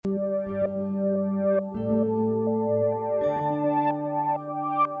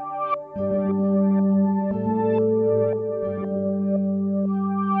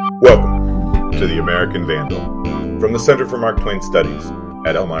Welcome to The American Vandal from the Center for Mark Twain Studies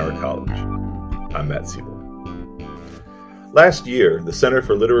at Elmira College. I'm Matt Siebel. Last year, the Center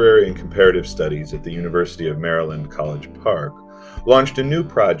for Literary and Comparative Studies at the University of Maryland, College Park launched a new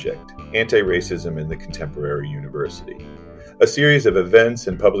project, Antiracism in the Contemporary University, a series of events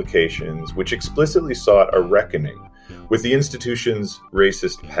and publications which explicitly sought a reckoning with the institution's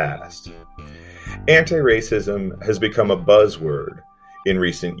racist past. Antiracism has become a buzzword in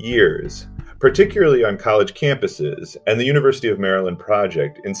recent years, particularly on college campuses, and the University of Maryland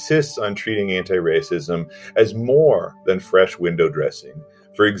project insists on treating anti-racism as more than fresh window dressing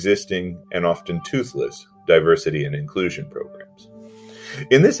for existing and often toothless diversity and inclusion programs.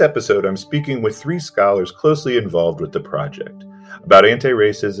 In this episode, I'm speaking with three scholars closely involved with the project about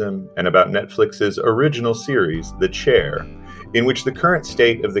anti-racism and about Netflix's original series, The Chair, in which the current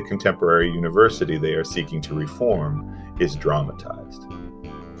state of the contemporary university they are seeking to reform is dramatized.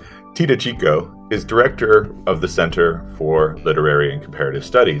 Tita Chico is director of the Center for Literary and Comparative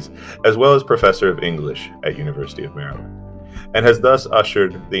Studies, as well as professor of English at University of Maryland, and has thus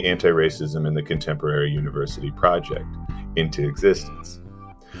ushered the Antiracism in the Contemporary University project into existence.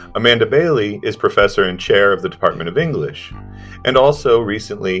 Amanda Bailey is professor and chair of the Department of English, and also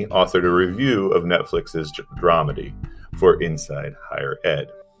recently authored a review of Netflix's dramedy for Inside Higher Ed.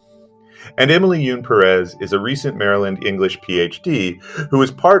 And Yoon Perez is a recent Maryland English PhD who is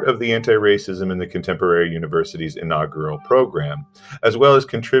part of the Antiracism in the Contemporary University's inaugural program, as well as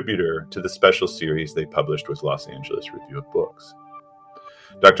contributor to the special series they published with Los Angeles Review of Books.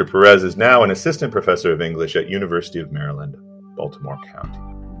 Dr. Perez is now an assistant professor of English at University of Maryland, Baltimore County.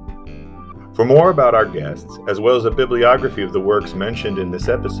 For more about our guests, as well as a bibliography of the works mentioned in this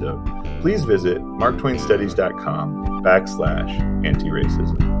episode, please visit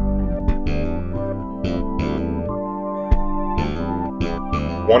marktwainstudies.com/antiracism.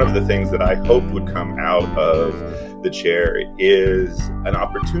 One of the things that I hoped would come out of the chair is an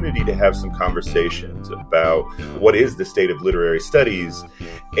opportunity to have some conversations about what is the state of literary studies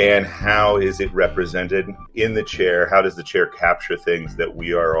and how is it represented in the chair? How does the chair capture things that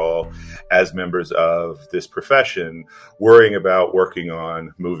we are all, as members of this profession, worrying about, working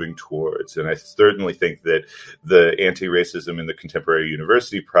on, moving towards? And I certainly think that the Antiracism in the Contemporary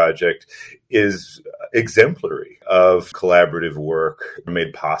University project is exemplary of collaborative work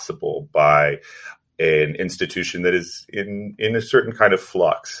made possible by an institution that is in a certain kind of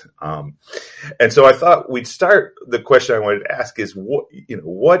flux. And so I thought we'd start, the question I wanted to ask is,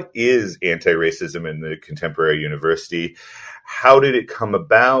 what is anti-racism in the contemporary university? How did it come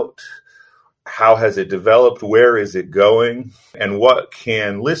about? How has it developed? Where is it going? And what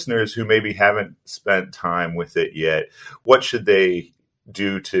can listeners who maybe haven't spent time with it yet, what should they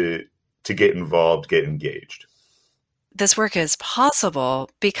do to get involved, get engaged? This work is possible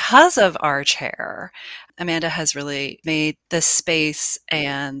because of our chair. Amanda has really made the space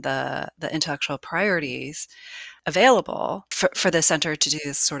and the intellectual priorities available for the center to do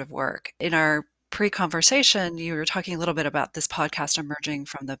this sort of work. In our pre-conversation, you were talking a little bit about this podcast emerging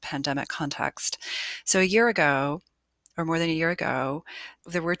from the pandemic context. So a year ago, or more than a year ago,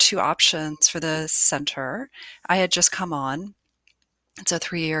 there were two options for the center. I had just come on. It's a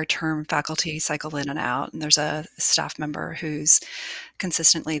 3-year term faculty cycle in and out, and there's a staff member who's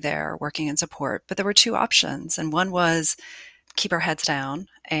consistently there working in support. But there were two options, and one was keep our heads down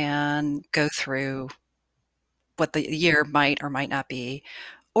and go through what the year might or might not be,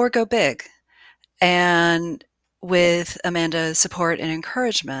 or go big. And with Amanda's support and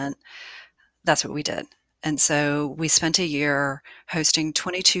encouragement, that's what we did. And so we spent a year hosting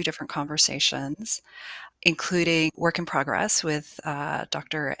 22 different conversations, including work in progress with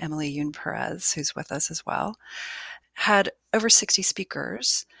Dr. Yoon Perez, who's with us as well, had over 60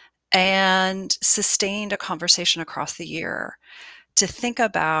 speakers and sustained a conversation across the year to think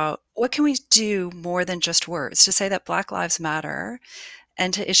about what can we do more than just words, to say that Black Lives Matter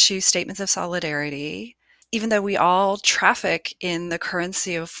and to issue statements of solidarity, even though we all traffic in the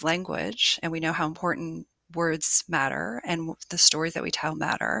currency of language and we know how important words matter and the stories that we tell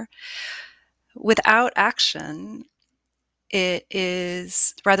matter. Without action, it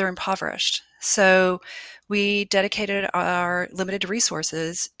is rather impoverished. So we dedicated our limited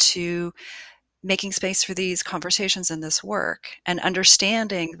resources to making space for these conversations and this work, and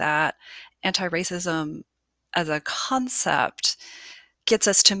understanding that anti-racism as a concept gets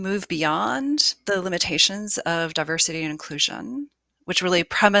us to move beyond the limitations of diversity and inclusion, which really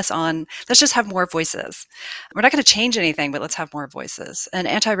premise on, let's just have more voices. We're not going to change anything, but let's have more voices. And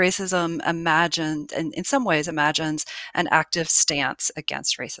anti-racism imagined, and in some ways imagines, an active stance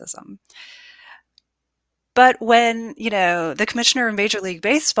against racism. But when, the commissioner of Major League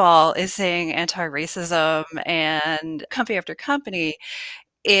Baseball is saying anti-racism and company after company,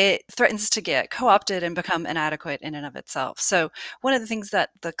 it threatens to get co-opted and become inadequate in and of itself. So one of the things that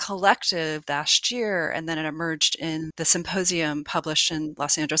the collective last year, and then it emerged in the symposium published in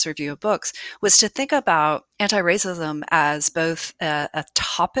Los Angeles Review of Books, was to think about anti-racism as both a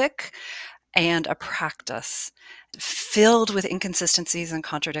topic and a practice filled with inconsistencies and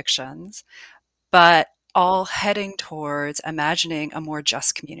contradictions, but all heading towards imagining a more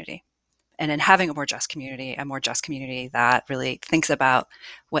just community. And in having a more just community that really thinks about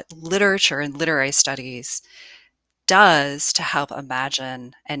what literature and literary studies does to help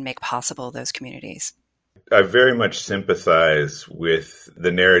imagine and make possible those communities. I very much sympathize with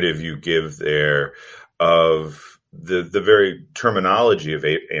the narrative you give there of the very terminology of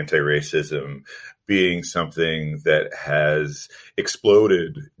anti-racism being something that has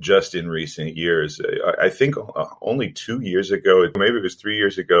exploded just in recent years. I think only 2 years ago, maybe it was 3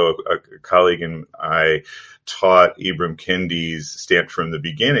 years ago, a colleague and I taught Ibram Kendi's Stamped from the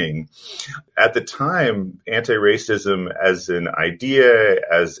Beginning. At the time, anti-racism as an idea,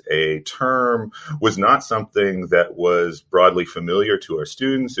 as a term, was not something that was broadly familiar to our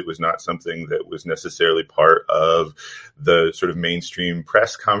students. It was not something that was necessarily part of the sort of mainstream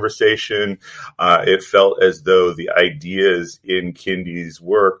press conversation. It felt as though the ideas in Kendi's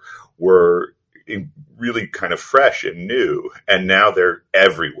work were really kind of fresh and new, and now they're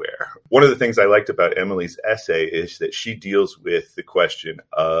everywhere. One of the things I liked about Emily's essay is that she deals with the question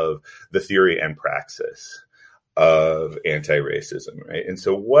of the theory and praxis of anti-racism, right? And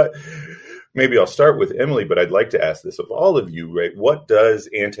so maybe I'll start with Emily, but I'd like to ask this of all of you, right? What does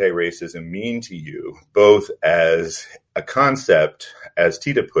anti-racism mean to you, both as a concept, as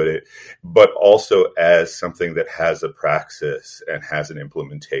Tita put it, but also as something that has a praxis and has an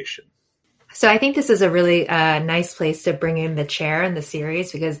implementation? So I think this is a really nice place to bring in the chair in the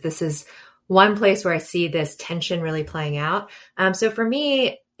series, because this is one place where I see this tension really playing out. So for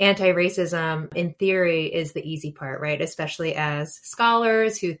me, anti-racism in theory is the easy part, right? Especially as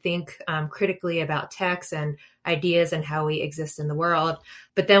scholars who think critically about texts and ideas and how we exist in the world.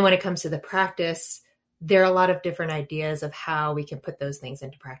 But then when it comes to the practice, there are a lot of different ideas of how we can put those things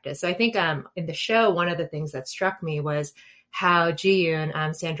into practice. So I think in the show, one of the things that struck me was how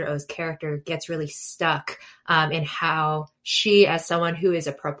Yoon, Sandra Oh's character, gets really stuck in how she, as someone who is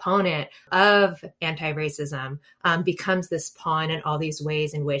a proponent of anti-racism, becomes this pawn in all these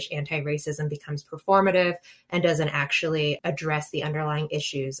ways in which anti-racism becomes performative and doesn't actually address the underlying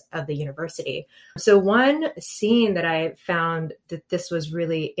issues of the university. So one scene that I found that this was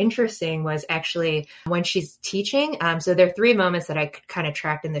really interesting was actually when she's teaching. So there are 3 moments that I kind of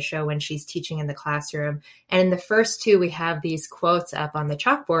tracked in the show when she's teaching in the classroom. And in the first 2, we have these quotes up on the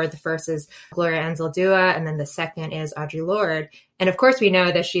chalkboard. The first is Gloria Anzaldúa, and then the second is Audre Lorde. And of course, we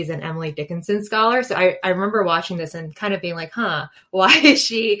know that she's an Emily Dickinson scholar. So I remember watching this and kind of being like, why does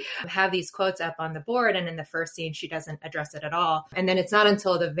she have these quotes up on the board? And in the first scene, she doesn't address it at all. And then it's not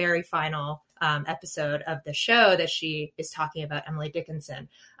until the very final episode of the show that she is talking about Emily Dickinson.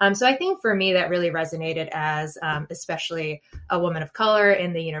 So I think for me, that really resonated as especially a woman of color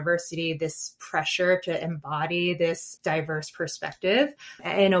in the university, this pressure to embody this diverse perspective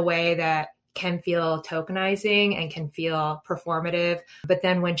in a way that can feel tokenizing and can feel performative. But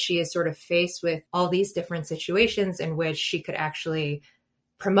then when she is sort of faced with all these different situations in which she could actually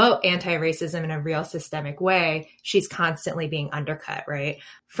promote anti-racism in a real systemic way, she's constantly being undercut, right?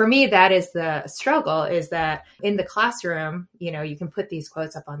 For me, that is the struggle, is that in the classroom, you can put these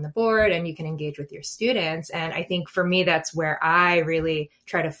quotes up on the board and you can engage with your students. And I think for me, that's where I really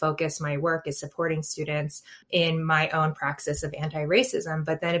try to focus my work, is supporting students in my own praxis of anti-racism.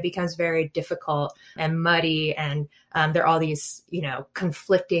 But then it becomes very difficult and muddy, and there are all these,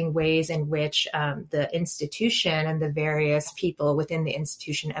 conflicting ways in which the institution and the various people within the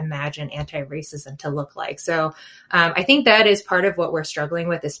institution imagine anti-racism to look like. So I think that is part of what we're struggling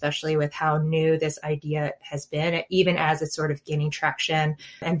with, especially with how new this idea has been, even as it's sort of gaining traction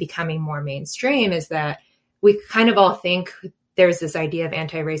and becoming more mainstream, is that we kind of all think there's this idea of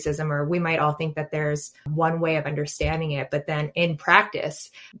anti-racism, or we might all think that there's one way of understanding it, but then in practice,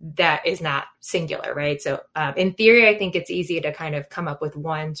 that is not singular, right? So in theory, I think it's easy to kind of come up with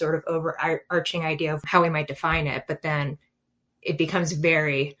one sort of overarching idea of how we might define it, but then it becomes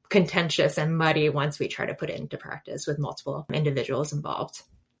very contentious and muddy once we try to put it into practice with multiple individuals involved.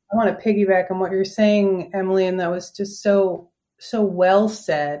 I want to piggyback on what you're saying, Emily, and that was just so well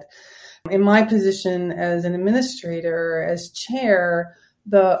said. In my position as an administrator, as chair,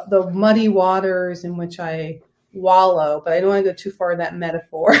 the muddy waters in which I wallow, but I don't want to go too far in that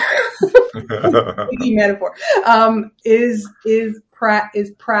metaphor. Metaphor is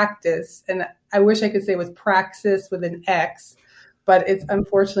practice, and I wish I could say it was praxis with an X, but it's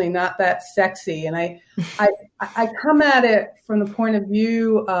unfortunately not that sexy. And I come at it from the point of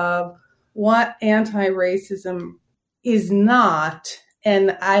view of what anti-racism is not,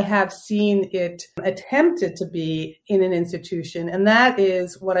 and I have seen it attempted to be in an institution, and that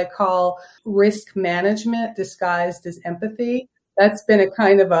is what I call risk management disguised as empathy. That's been a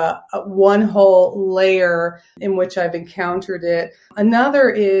kind of a one whole layer in which I've encountered it. Another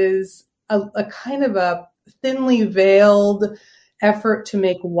is a kind of a thinly veiled effort to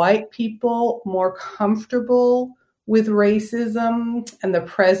make white people more comfortable with racism and the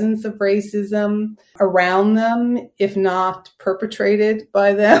presence of racism around them, if not perpetrated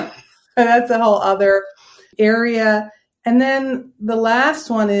by them. That's a whole other area. And then the last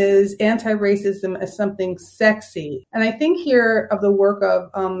one is anti-racism as something sexy. And I think here of the work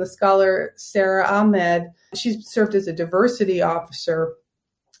of the scholar Sarah Ahmed. She's served as a diversity officer,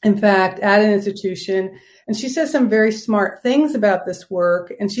 in fact, at an institution. And she says some very smart things about this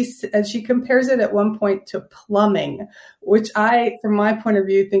work. And she compares it at one point to plumbing, which I, from my point of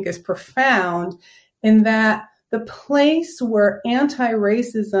view, think is profound, in that the place where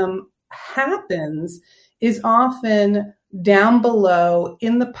anti-racism happens is often down below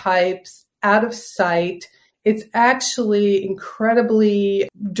in the pipes, out of sight. It's actually incredibly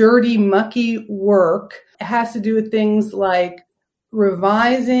dirty, mucky work. It has to do with things like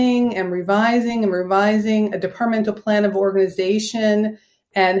revising a departmental plan of organization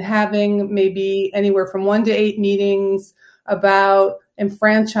and having maybe anywhere from 1 to 8 meetings about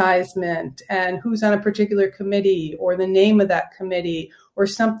enfranchisement and who's on a particular committee or the name of that committee, or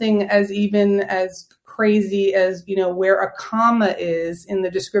something as even as crazy as, where a comma is in the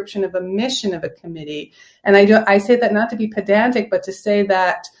description of a mission of a committee. And I say that not to be pedantic, but to say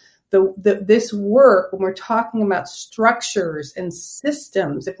that this work, when we're talking about structures and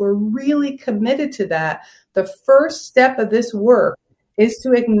systems, if we're really committed to that, the first step of this work is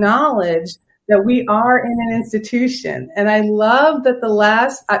to acknowledge that we are in an institution. And I love that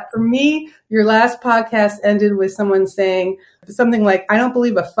for me, your last podcast ended with someone saying something like, I don't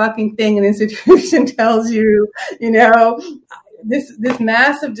believe a fucking thing an institution tells you, this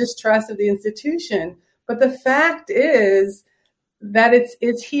massive distrust of the institution. But the fact is that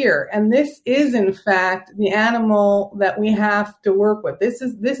it's here. And this is, in fact, the animal that we have to work with. This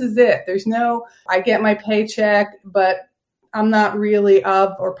is it. There's no, I get my paycheck, but I'm not really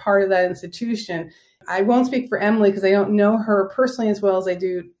of or part of that institution. I won't speak for Emily because I don't know her personally as well as I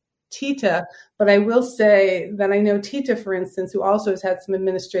do Tita, but I will say that I know Tita, for instance, who also has had some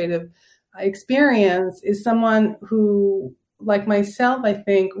administrative experience, is someone who, like myself, I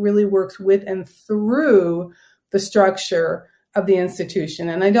think really works with and through the structure of the institution.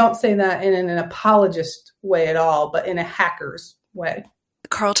 And I don't say that in an apologist way at all, but in a hacker's way.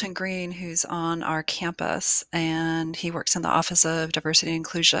 Carlton Green, who's on our campus, and he works in the Office of Diversity and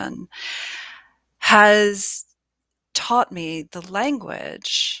Inclusion, has taught me the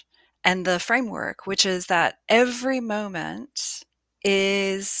language and the framework, which is that every moment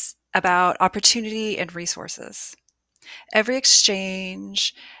is about opportunity and resources. Every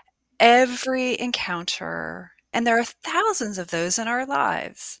exchange, every encounter, and there are thousands of those in our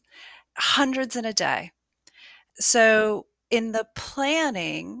lives, hundreds in a day. So in the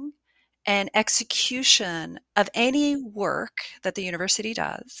planning and execution of any work that the university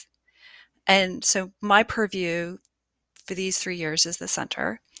does, and so my purview for these 3 years as the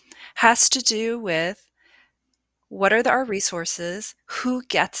center has to do with what are our resources, who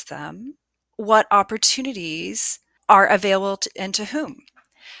gets them, what opportunities are available and to whom.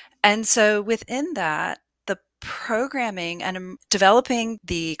 And so within that, the programming and developing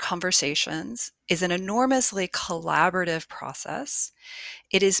the conversations is an enormously collaborative process.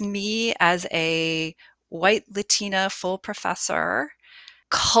 It is me as a white Latina full professor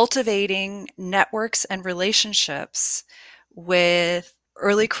cultivating networks and relationships with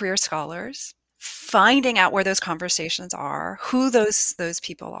early career scholars, finding out where those conversations are, who those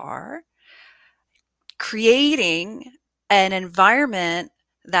people are, creating an environment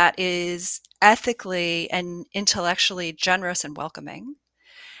that is ethically and intellectually generous and welcoming.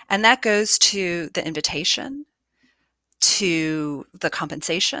 And that goes to the invitation, to the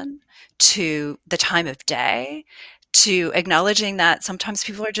compensation, to the time of day, to acknowledging that sometimes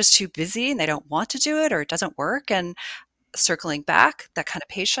people are just too busy and they don't want to do it or it doesn't work, and circling back, that kind of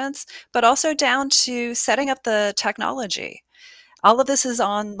patience, but also down to setting up the technology. All of this is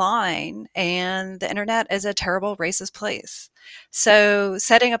online, and the internet is a terrible racist place. So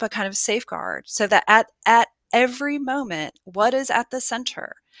setting up a kind of safeguard so that at every moment what is at the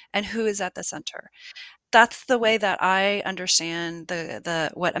center and who is at the center. That's the way that I understand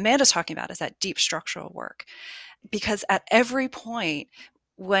the what Amanda's talking about, is that deep structural work. Because at every point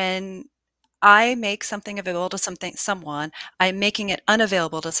when I make something available to someone, I'm making it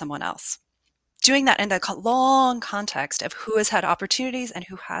unavailable to someone else. Doing that in the long context of who has had opportunities and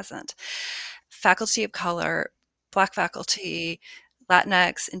who hasn't. Faculty of color, Black faculty,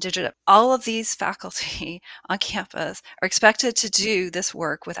 Latinx, Indigenous, all of these faculty on campus are expected to do this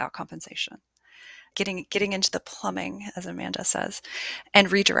work without compensation. Getting into the plumbing, as Amanda says, and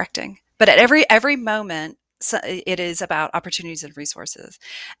redirecting. But at every moment, so it is about opportunities and resources.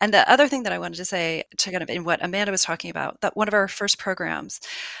 And the other thing that I wanted to say, to kind of in what Amanda was talking about, that one of our first programs,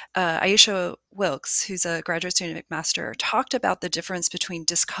 Aisha Wilkes, who's a graduate student at McMaster, talked about the difference between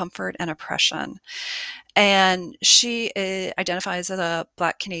discomfort and oppression. And she identifies as a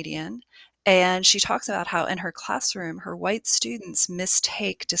Black Canadian. And she talks about how in her classroom, her white students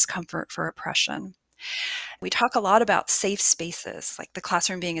mistake discomfort for oppression. We talk a lot about safe spaces, like the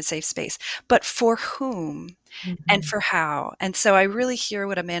classroom being a safe space, but for whom and for how? And so I really hear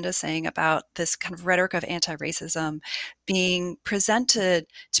what Amanda's saying about this kind of rhetoric of anti-racism being presented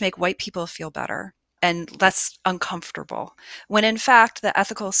to make white people feel better and less uncomfortable, when in fact the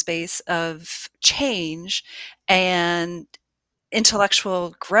ethical space of change and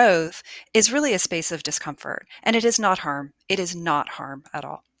intellectual growth is really a space of discomfort. And it is not harm. It is not harm at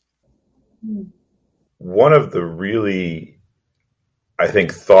all. One of the really, I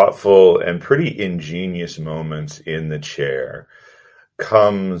think, thoughtful and pretty ingenious moments in the chair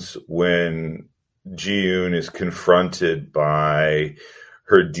comes when Yoon is confronted by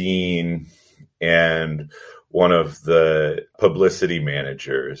her dean and one of the publicity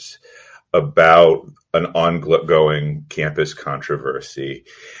managers about an ongoing campus controversy.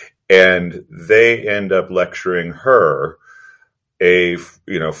 And they end up lecturing her, a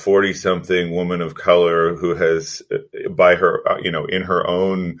 40-something woman of color who has, by her, in her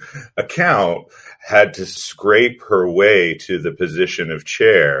own account, had to scrape her way to the position of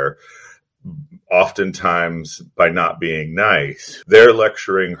chair, oftentimes by not being nice. They're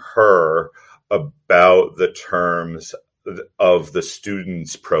lecturing her about the terms of the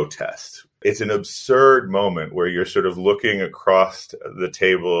students' protest. It's an absurd moment where you're sort of looking across the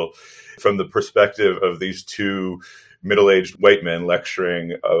table from the perspective of these two middle-aged white men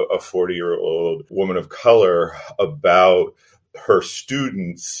lecturing a 40-year-old woman of color about her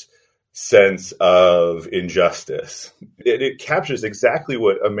students' sense of injustice. It captures exactly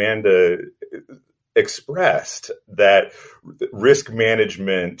what Amanda expressed, that risk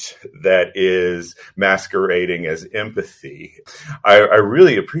management that is masquerading as empathy. I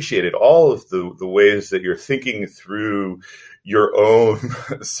really appreciated all of the ways that you're thinking through your own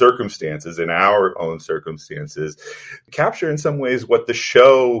circumstances and our own circumstances, capture in some ways what the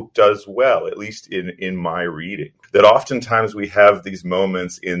show does well, at least in my reading. That oftentimes we have these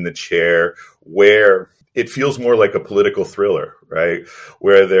moments in the chair where it feels more like a political thriller, right?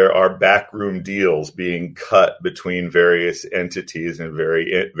 Where there are backroom deals being cut between various entities and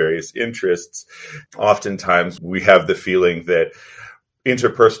various interests. Oftentimes we have the feeling that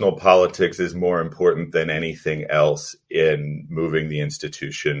interpersonal politics is more important than anything else in moving the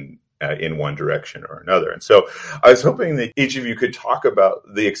institution in one direction or another. And so I was hoping that each of you could talk about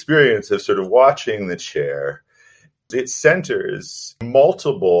the experience of sort of watching the chair. It centers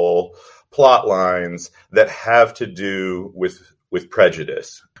multiple plot lines that have to do with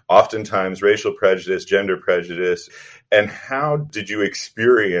prejudice, oftentimes racial prejudice, gender prejudice. And how did you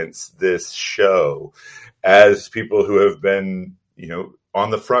experience this show as people who have been,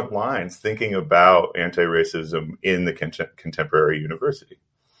 on the front lines thinking about anti-racism in the contemporary university?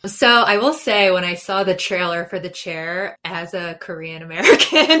 So I will say, when I saw the trailer for The Chair as a Korean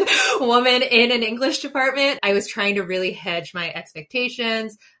American woman in an English department, I was trying to really hedge my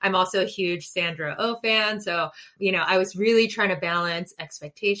expectations. I'm also a huge Sandra Oh fan. So, I was really trying to balance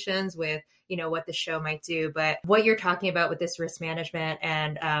expectations with, what the show might do. But what you're talking about with this risk management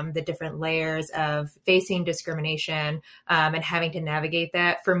and the different layers of facing discrimination and having to navigate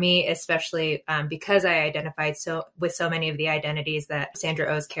that, for me, especially because I identified with so many of the identities that Sandra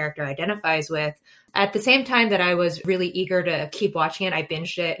Oh's character identifies with. At the same time that I was really eager to keep watching it, I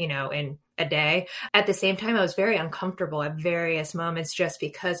binged it, in a day. At the same time, I was very uncomfortable at various moments just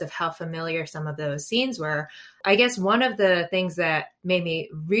because of how familiar some of those scenes were. I guess one of the things that made me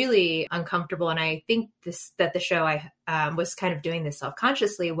really uncomfortable, and I think that the show was kind of doing this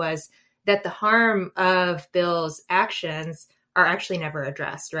self-consciously, was that the harm of Bill's actions are actually never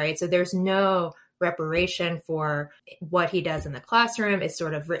addressed, right? So there's no reparation for what he does in the classroom is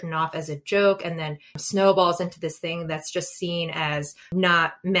sort of written off as a joke and then snowballs into this thing that's just seen as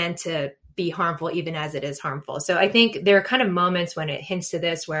not meant to be harmful, even as it is harmful. So I think there are kind of moments when it hints to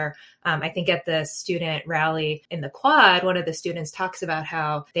this where I think at the student rally in the quad, one of the students talks about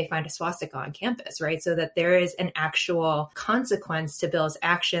how they find a swastika on campus, right? So that there is an actual consequence to Bill's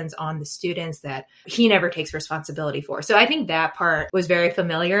actions on the students that he never takes responsibility for. So I think that part was very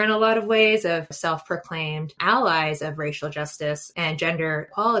familiar in a lot of ways of self-proclaimed allies of racial justice and gender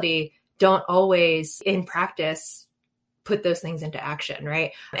equality don't always in practice put those things into action,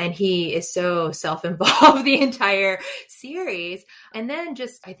 right? And he is so self-involved the entire series. And then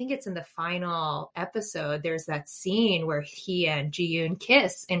just, I think it's in the final episode, there's that scene where he and Ji-yoon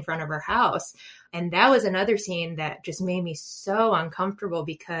kiss in front of her house. And that was another scene that just made me so uncomfortable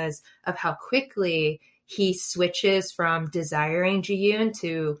because of how quickly he switches from desiring Ji-yoon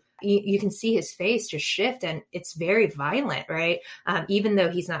to you can see his face just shift and it's very violent, right? Even though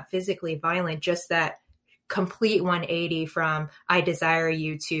he's not physically violent, just that complete 180 from I desire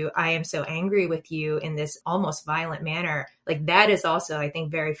you to I am so angry with you in this almost violent manner. Like that is also, I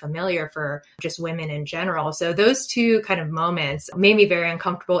think, very familiar for just women in general. So those two kind of moments made me very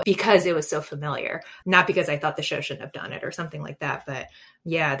uncomfortable because it was so familiar, not because I thought the show shouldn't have done it or something like that. But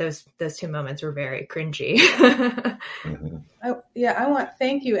yeah, those two moments were very cringy.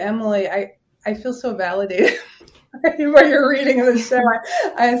 Thank you, Emily. I feel so validated. What you're reading in the show.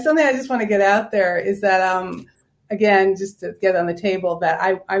 Something I just want to get out there is that, again, just to get on the table, that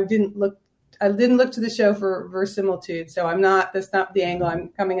I didn't look to the show for verisimilitude. So that's not the angle I'm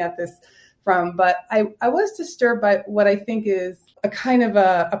coming at this from. But I was disturbed by what I think is a kind of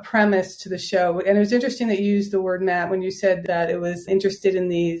a premise to the show. And it was interesting that you used the word, Matt, when you said that it was interested in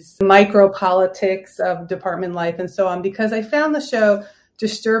these micro politics of department life and so on, because I found the show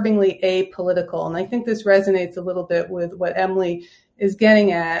disturbingly apolitical. And I think this resonates a little bit with what Emily is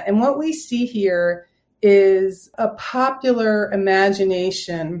getting at. And what we see here is a popular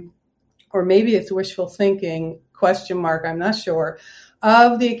imagination, or maybe it's wishful thinking, ? I'm not sure,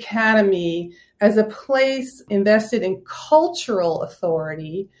 of the academy as a place invested in cultural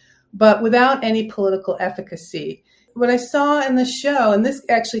authority, but without any political efficacy. What I saw in the show, and this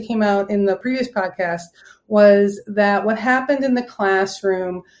actually came out in the previous podcast, was that what happened in the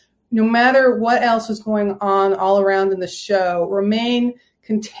classroom, no matter what else was going on all around in the show, remained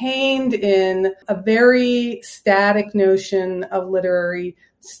contained in a very static notion of literary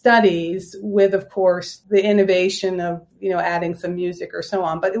studies with, of course, the innovation of, adding some music or so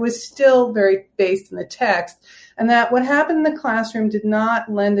on. But it was still very based in the text. And that what happened in the classroom did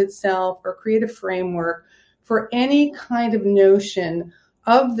not lend itself or create a framework for any kind of notion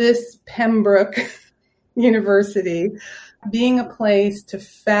of this Pembroke University being a place to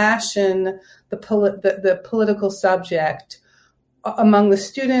fashion the political subject among the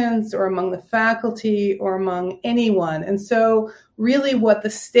students or among the faculty or among anyone. And so really what the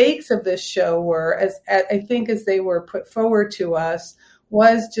stakes of this show were, as I think as they were put forward to us,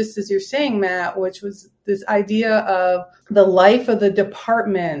 was just as you're saying, Matt, which was this idea of the life of the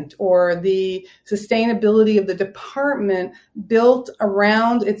department or the sustainability of the department built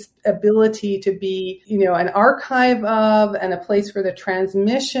around its ability to be, an archive of and a place for the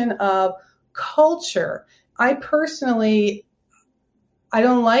transmission of culture. I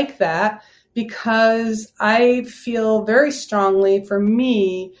don't like that because I feel very strongly, for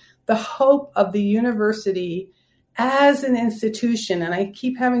me, the hope of the university as an institution, and I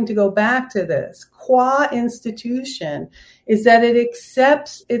keep having to go back to this, qua institution, is that it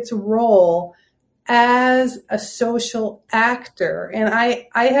accepts its role as a social actor. And I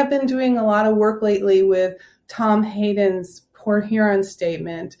have been doing a lot of work lately with Tom Hayden's Port Huron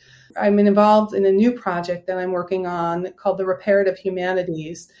statement. I'm involved in a new project that I'm working on called the Reparative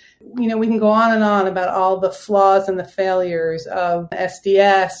Humanities. We can go on and on about all the flaws and the failures of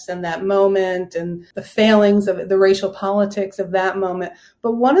SDS and that moment and the failings of the racial politics of that moment.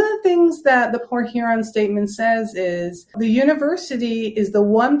 But one of the things that the Port Huron statement says is the university is the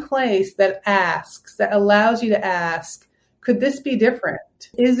one place that allows you to ask, could this be different?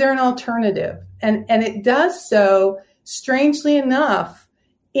 Is there an alternative? And it does so, strangely enough,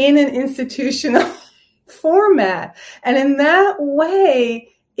 in an institutional format. And in that way,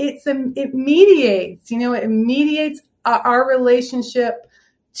 it mediates our relationship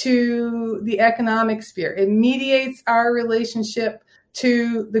to the economic sphere. It mediates our relationship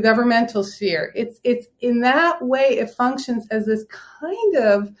to the governmental sphere. It's in that way, it functions as this kind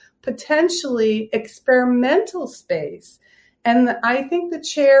of potentially experimental space. And I think the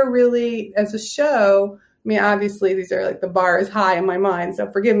chair really, as a show, I mean, obviously these are like, the bar is high in my mind,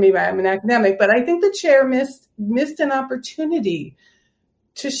 so forgive me, I'm an academic, but I think the chair missed an opportunity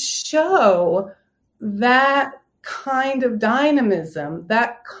to show that kind of dynamism,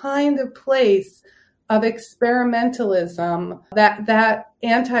 that kind of place of experimentalism, that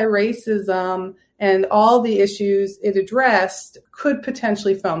anti-racism and all the issues it addressed could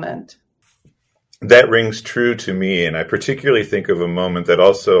potentially foment. That rings true to me, and I particularly think of a moment that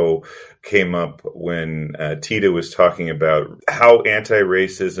also came up when Tita was talking about how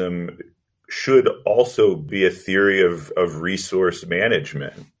anti-racism should also be a theory of resource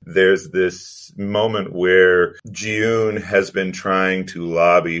management. There's this moment where Yoon has been trying to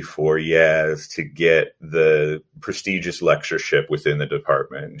lobby for Yaz to get the prestigious lectureship within the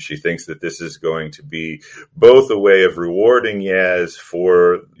department. She thinks that this is going to be both a way of rewarding Yaz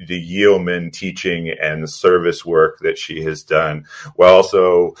for the yeoman teaching and the service work that she has done, while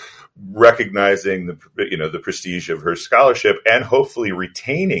also recognizing the prestige of her scholarship and hopefully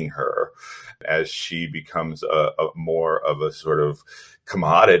retaining her as she becomes a more of a sort of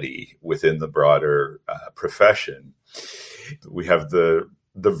commodity within the broader profession. We have the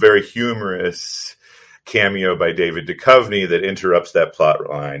very humorous cameo by David Duchovny that interrupts that plot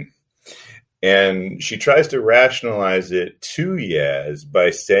line. And she tries to rationalize it to Yaz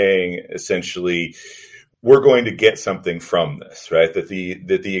by saying, essentially, we're going to get something from this, right? That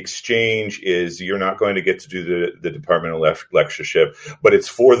the exchange is, you're not going to get to do the departmental lectureship, but it's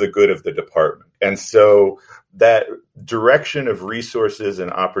for the good of the department. And so that direction of resources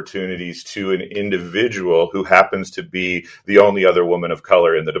and opportunities to an individual who happens to be the only other woman of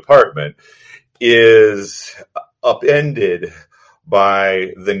color in the department is upended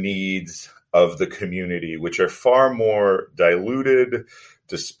by the needs of the community, which are far more diluted,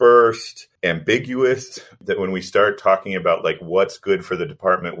 dispersed, ambiguous, that when we start talking about like what's good for the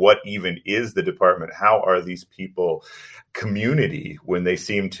department, what even is the department, how are these people community when they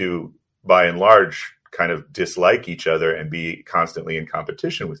seem to, by and large, kind of dislike each other and be constantly in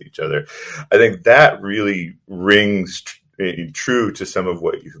competition with each other. I think that really rings true to some of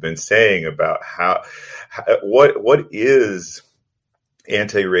what you've been saying about what is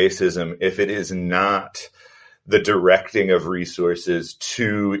anti-racism if it is not the directing of resources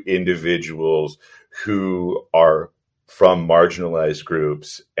to individuals who are from marginalized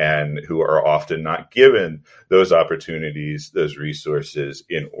groups and who are often not given those opportunities, those resources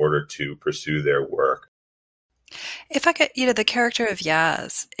in order to pursue their work. If I could, the character of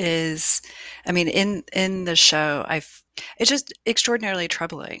Yaz is, I mean, in the show, it's just extraordinarily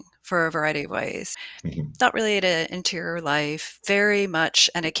troubling for a variety of ways. Mm-hmm. Not related to interior life, very much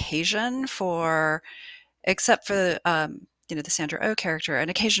an occasion for, except for the Sandra Oh character, an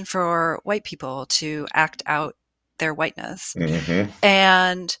occasion for white people to act out their whiteness. Mm-hmm.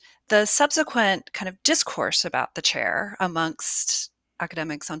 And the subsequent kind of discourse about the chair amongst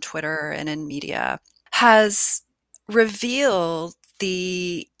academics on Twitter and in media has revealed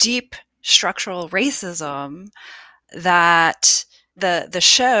the deep structural racism that the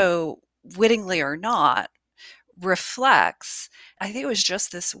show, wittingly or not, reflects. I think it was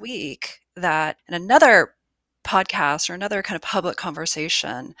just this week that in another podcast or another kind of public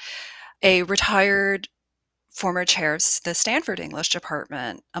conversation, a retired former chair of the Stanford English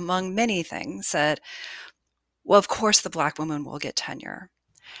department, among many things, said, well, of course the Black woman will get tenure.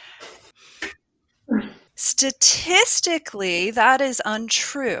 Statistically, that is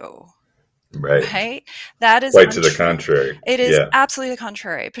untrue. Right? That is quite untrue. To the contrary. It is absolutely the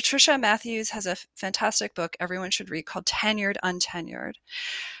contrary. Patricia Matthews has a fantastic book everyone should read called Tenured, Untenured,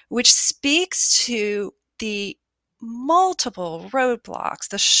 which speaks to the multiple roadblocks,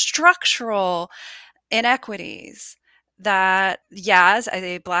 the structural inequities that Yaz, as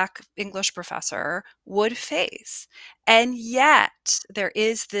a Black English professor, would face. And yet there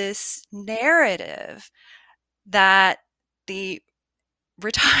is this narrative that the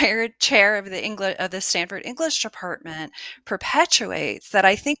retired chair of the Stanford English department perpetuates that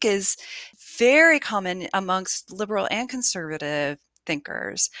I think is very common amongst liberal and conservative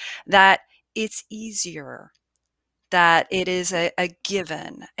thinkers, that it's easier, that it is a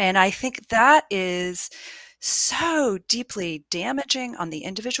given. And I think that is so deeply damaging on the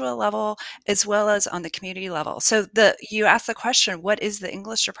individual level as well as on the community level. So you asked the question, what is the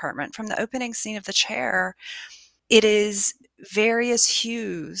English department? From the opening scene of The Chair, it is various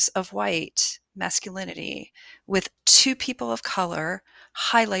hues of white masculinity with two people of color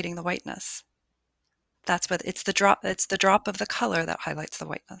highlighting the whiteness. That's what it's the drop of the color that highlights the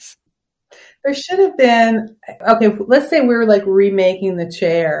whiteness. There should have been, okay, let's say we're like remaking The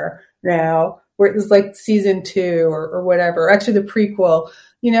Chair now, where it was like season 2 or whatever, actually the prequel.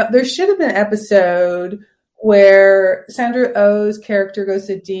 There should have been an episode where Sandra Oh's character goes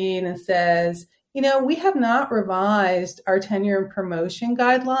to Dean and says, we have not revised our tenure and promotion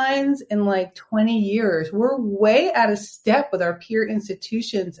guidelines in like 20 years. We're way out of step with our peer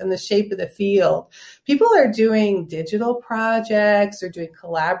institutions and the shape of the field. People are doing digital projects, they're doing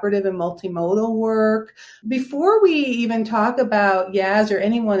collaborative and multimodal work. Before we even talk about Yaz or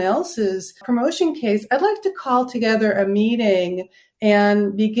anyone else's promotion case, I'd like to call together a meeting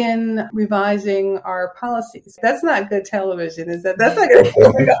and begin revising our policies. That's not good television, is that? That's not going to be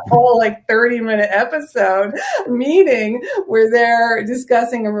like a whole 30-minute episode meeting where they're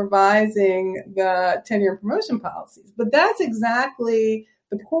discussing and revising the tenure and promotion policies. But that's exactly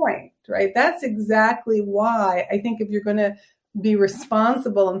the point, right? That's exactly why I think if you're going to be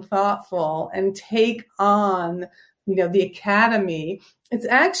responsible and thoughtful and take on, the academy, it's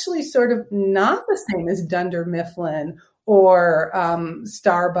actually sort of not the same as Dunder Mifflin or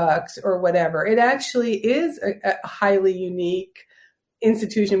Starbucks or whatever. It actually is a highly unique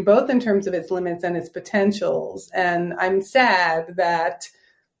institution, both in terms of its limits and its potentials. And I'm sad that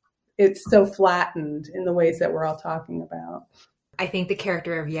it's so flattened in the ways that we're all talking about. I think the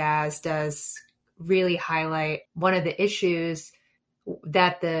character of Yaz does really highlight one of the issues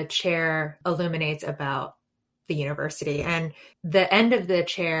that the chair illuminates about the university. And the end of the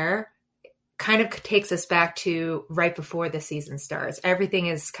chair kind of takes us back to right before the season starts. Everything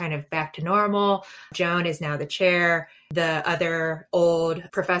is kind of back to normal. Joan is now the chair. The other old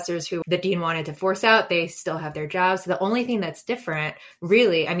professors who the dean wanted to force out, they still have their jobs. The only thing that's different,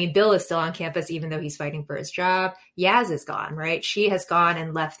 really, Bill is still on campus, even though he's fighting for his job. Yaz is gone, right? She has gone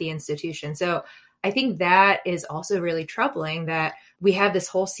and left the institution. So I think that is also really troubling that we have this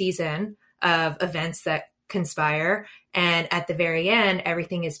whole season of events that conspire. And at the very end,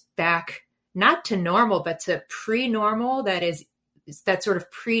 everything is back not to normal, but to pre-normal that sort of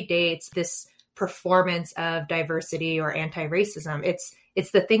predates this performance of diversity or anti-racism.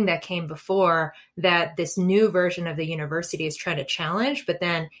 It's the thing that came before that this new version of the university is trying to challenge, but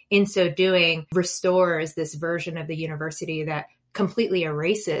then in so doing restores this version of the university that completely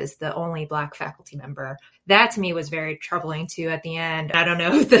erases the only Black faculty member. That to me was very troubling too at the end. I don't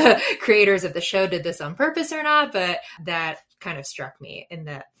know if the creators of the show did this on purpose or not, but that kind of struck me in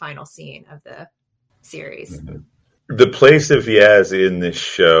the final scene of the series. Mm-hmm. The place of Yaz in this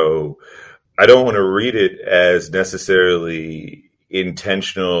show, I don't want to read it as necessarily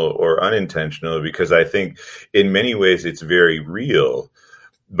intentional or unintentional, because I think in many ways it's very real.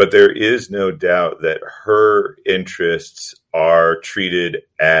 But there is no doubt that her interests are treated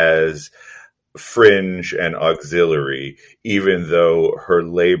as fringe and auxiliary, even though her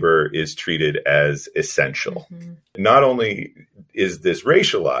labor is treated as essential. Mm-hmm. Not only is this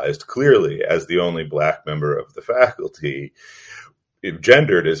racialized, clearly, as the only Black member of the faculty,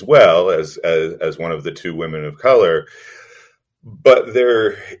 gendered as well as one of the two women of color, but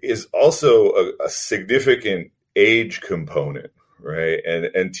there is also a significant age component. Right.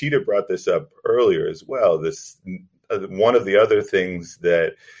 And Tita brought this up earlier as well. This one of the other things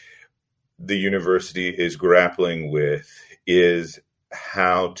that the university is grappling with is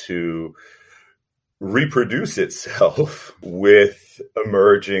how to reproduce itself with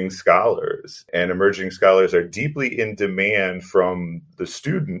emerging scholars. And emerging scholars are deeply in demand from the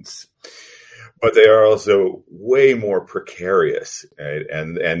students, but they are also way more precarious. Right?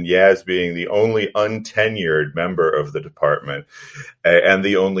 And Yaz being the only untenured member of the department and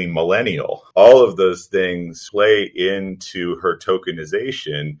the only millennial, all of those things play into her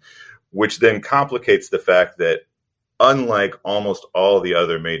tokenization, which then complicates the fact that unlike almost all the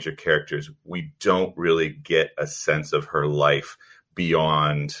other major characters, we don't really get a sense of her life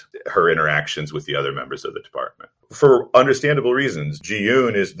beyond her interactions with the other members of the department. For understandable reasons,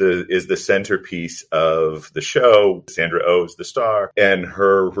 Yoon is the centerpiece of the show. Sandra Oh is the star, and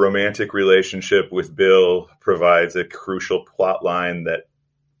her romantic relationship with Bill provides a crucial plot line that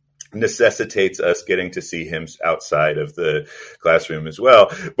necessitates us getting to see him outside of the classroom as well.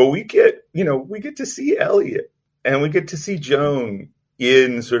 But we get to see Elliot, and we get to see Joan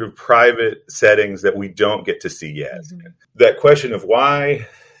in sort of private settings that we don't get to see yet. Mm-hmm. That question of why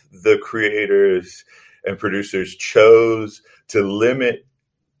the creators and producers chose to limit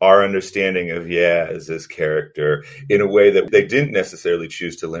our understanding of Yaz's character in a way that they didn't necessarily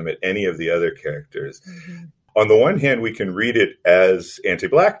choose to limit any of the other characters. Mm-hmm. On the one hand, we can read it as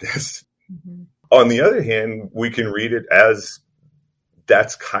anti-Blackness. Mm-hmm. On the other hand, we can read it as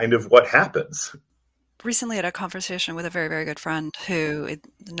that's kind of what happens. Recently had a conversation with a very, very good friend who,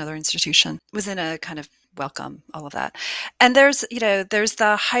 another institution, was in a kind of welcome, all of that. And there's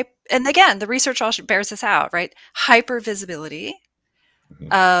the hype, and again, the research also bears this out, right? Hyper visibility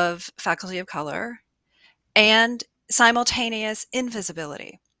mm-hmm. of faculty of color and simultaneous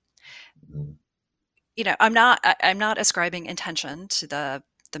invisibility. Mhm. I'm not ascribing intention to the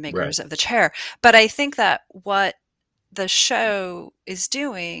makers Right. of the chair, but I think that what the show is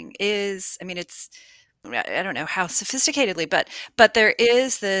doing is, I mean, I don't know how sophisticatedly, but there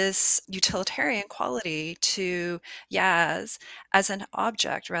is this utilitarian quality to Yaz as an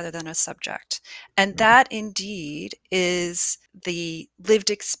object rather than a subject. And that indeed is the lived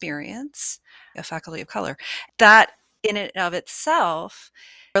experience of faculty of color. That in and of itself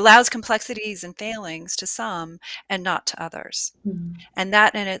allows complexities and failings to some and not to others. And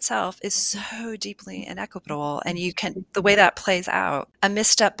that in itself is so deeply inequitable. And the way that plays out, a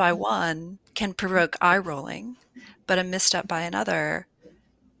misstep by one can provoke eye rolling, but a misstep by another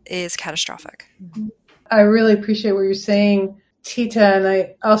is catastrophic. I really appreciate what you're saying, Tita, and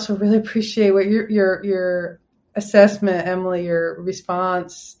I also really appreciate what your assessment, Emily, your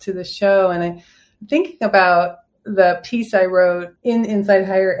response to the show. And I'm thinking about the piece I wrote in Inside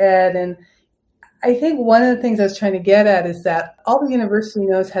Higher Ed, and I think one of the things I was trying to get at is that all the university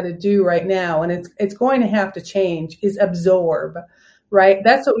knows how to do right now, and it's going to have to change, is absorb, right?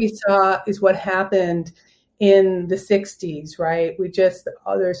 That's what we saw is what happened in the 60s, right?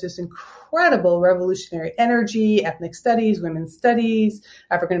 There's this incredible revolutionary energy, ethnic studies, women's studies,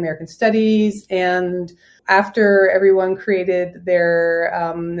 African American studies, and after everyone created their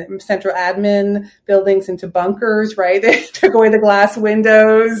central admin buildings into bunkers, right? They took away the glass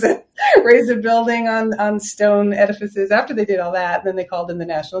windows, raised a building on stone edifices. After they did all that, then they called in the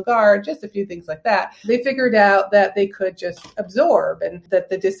National Guard, just a few things like that. They figured out that they could just absorb and that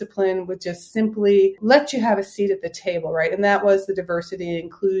the discipline would just simply let you have a seat at the table, right? And that was the diversity and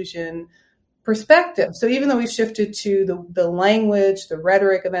inclusion perspective. So even though we've shifted to the language, the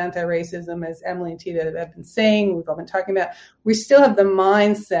rhetoric of anti-racism, as Emily and Tita have been saying, we've all been talking about, we still have the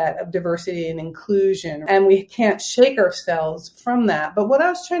mindset of diversity and inclusion, and we can't shake ourselves from that. But what I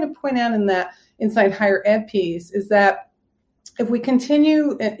was trying to point out in that Inside Higher Ed piece is that if we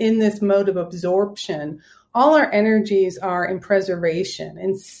continue in this mode of absorption, all our energies are in preservation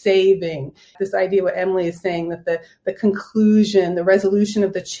and saving. This idea, what Emily is saying, that the conclusion, the resolution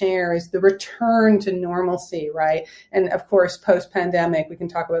of the chair is the return to normalcy, right? And of course, post-pandemic, we can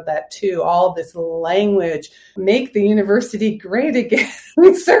talk about that too. All this language, make the university great again,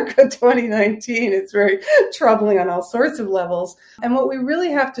 circa 2019. It's very troubling on all sorts of levels. And what we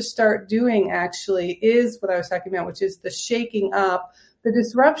really have to start doing actually is what I was talking about, which is the shaking up, the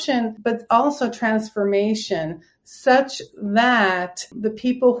disruption, but also transformation, such that the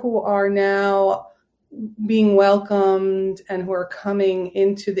people who are now being welcomed and who are coming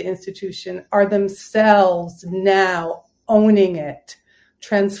into the institution are themselves now owning it,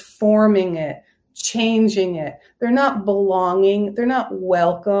 transforming it, changing it. They're not belonging. They're not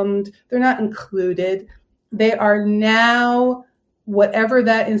welcomed. They're not included. They are now whatever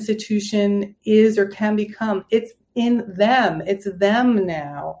that institution is or can become. It's in them. It's them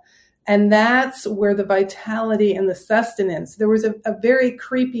now. And that's where the vitality and the sustenance. There was a very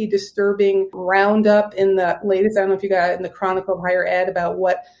creepy, disturbing roundup in the latest, I don't know if you got it in the Chronicle of Higher Ed, about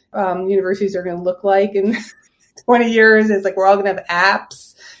what universities are going to look like in 20 years. It's like we're all going to have apps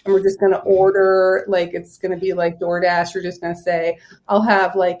and we're just going to order, like it's going to be like DoorDash. You're just going to say, I'll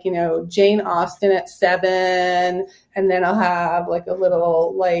have like, Jane Austen at 7, and then I'll have like a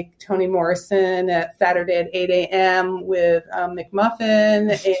little like Toni Morrison at Saturday at 8 a.m. with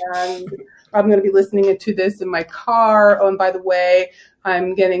McMuffin, and I'm going to be listening to this in my car. Oh, and by the way,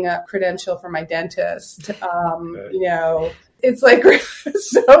 I'm getting a credential for my dentist. It's like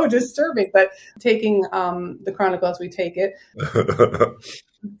so disturbing, but taking the Chronicle as we take it,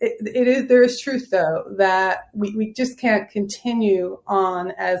 there is truth though, that we just can't continue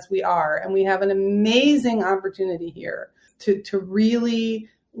on as we are. And we have an amazing opportunity here to really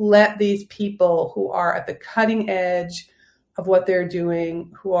let these people who are at the cutting edge of what they're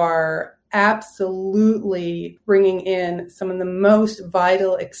doing, who are absolutely bringing in some of the most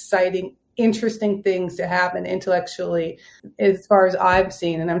vital, exciting, interesting things to happen intellectually, as far as I've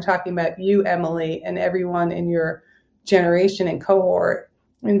seen. And I'm talking about you, Emily, and everyone in your generation and cohort.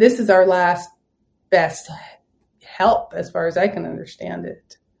 And this is our last best help, as far as I can understand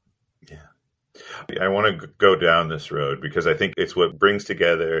it. I want to go down this road because I think it's what brings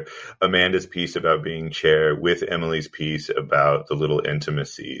together Amanda's piece about being chair with Emily's piece about the little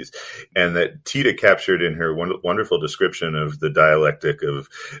intimacies, and that Tita captured in her wonderful description of the dialectic of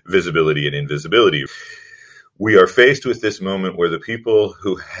visibility and invisibility. We are faced with this moment where the people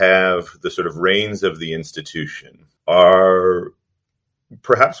who have the sort of reins of the institution are,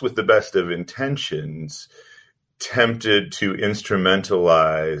 perhaps with the best of intentions, tempted to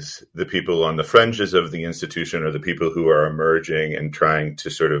instrumentalize the people on the fringes of the institution or the people who are emerging and trying to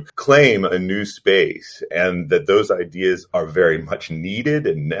sort of claim a new space, and that those ideas are very much needed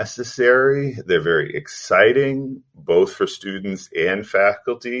and necessary. They're very exciting, both for students and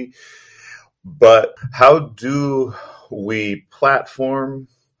faculty. But how do we platform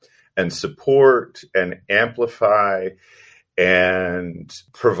and support and amplify and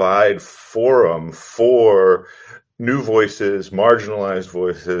provide forum for new voices, marginalized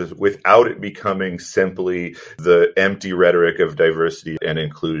voices, without it becoming simply the empty rhetoric of diversity and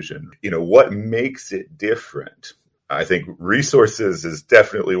inclusion? What makes it different? I think resources is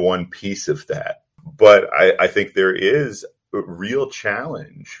definitely one piece of that. But I think there is a real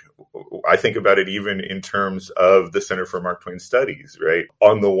challenge. I think about it even in terms of the Center for Mark Twain Studies, right?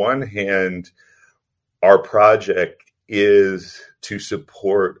 On the one hand, our project is to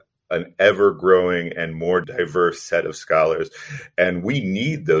support an ever-growing and more diverse set of scholars. And we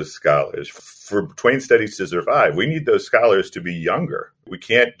need those scholars. For Twain Studies to survive, we need those scholars to be younger. We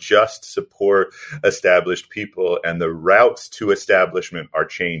can't just support established people, and the routes to establishment are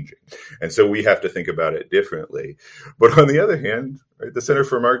changing. And so we have to think about it differently. But on the other hand, right, the Center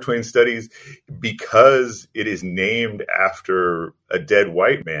for Mark Twain Studies, because it is named after a dead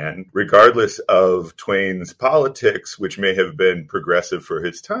white man, regardless of Twain's politics, which may have been progressive for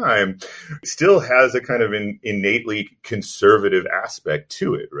his time, still has a kind of an innately conservative aspect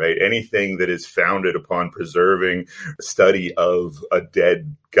to it, right? Anything that is founded upon preserving a study of a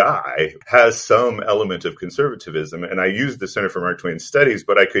dead guy has some element of conservatism. And I use the Center for Mark Twain Studies,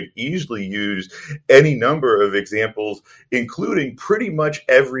 but I could easily use any number of examples, including pretty much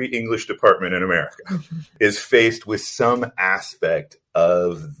every English department in America is faced with some aspect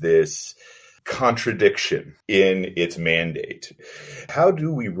of this contradiction in its mandate. How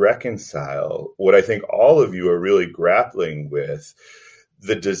do we reconcile what I think all of you are really grappling with,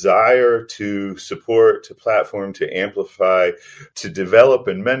 the desire to support, to platform, to amplify, to develop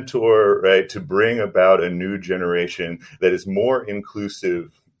and mentor, right, to bring about a new generation that is more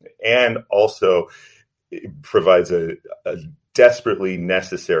inclusive and also provides a desperately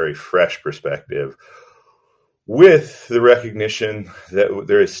necessary fresh perspective, with the recognition that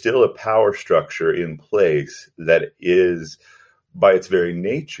there is still a power structure in place that is, by its very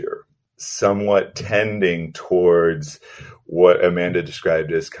nature, somewhat tending towards what Amanda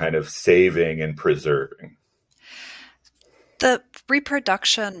described as kind of saving and preserving. The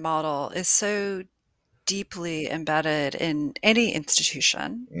reproduction model is so deeply embedded in any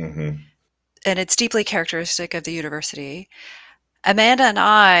institution, and it's deeply characteristic of the university. Amanda and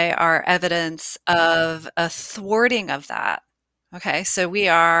I are evidence of a thwarting of that. Okay, so we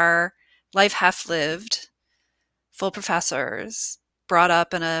are life half lived, full professors, brought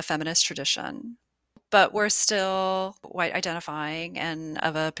up in a feminist tradition, but we're still white identifying and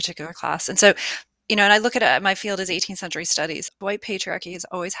of a particular class. And so, and I look at it, my field is 18th century studies. White patriarchy has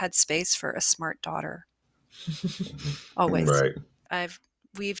always had space for a smart daughter. Always. Right. I've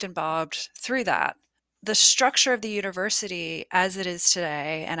weaved and bobbed through that. The structure of the university as it is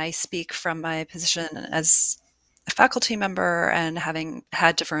today, and I speak from my position as a faculty member and having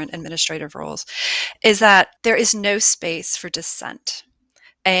had different administrative roles, is that there is no space for dissent.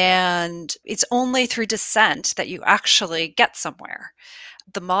 And it's only through dissent that you actually get somewhere.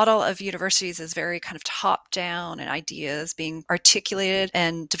 The model of universities is very kind of top down, and ideas being articulated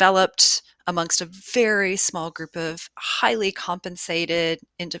and developed amongst a very small group of highly compensated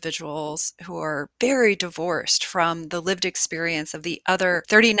individuals who are very divorced from the lived experience of the other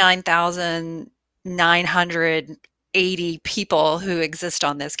 39,980 people who exist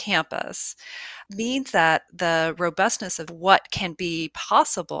on this campus. Means that the robustness of what can be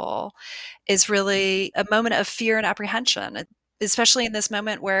possible is really a moment of fear and apprehension, especially in this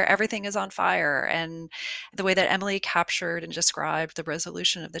moment where everything is on fire. And the way that Emily captured and described the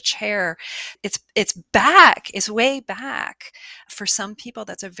resolution of the chair, it's way back. For some people,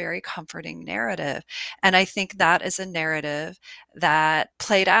 that's a very comforting narrative. And I think that is a narrative that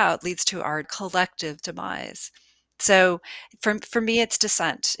played out leads to our collective demise. So for me, it's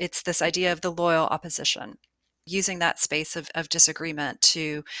dissent. It's this idea of the loyal opposition, using that space of disagreement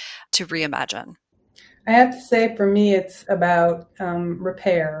to reimagine. I have to say, for me, it's about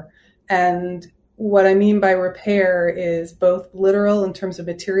repair. And what I mean by repair is both literal in terms of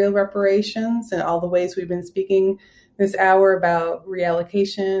material reparations and all the ways we've been speaking this hour about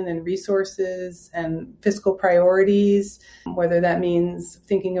reallocation and resources and fiscal priorities, whether that means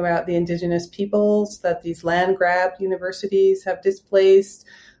thinking about the indigenous peoples that these land grab universities have displaced,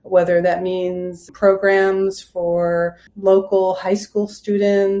 whether that means programs for local high school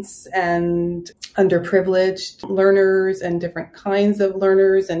students and underprivileged learners and different kinds of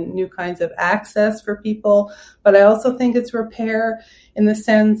learners and new kinds of access for people. But I also think it's repair in the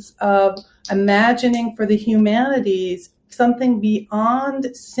sense of imagining for the humanities something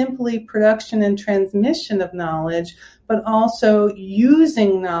beyond simply production and transmission of knowledge, but also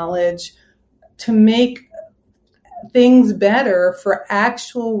using knowledge to make things better for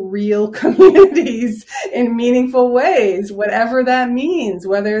actual real communities in meaningful ways, whatever that means,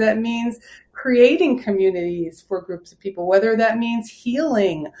 whether that means creating communities for groups of people, whether that means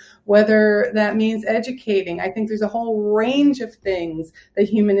healing, whether that means educating. I think there's a whole range of things that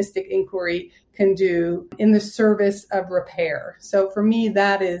humanistic inquiry can do in the service of repair. So for me,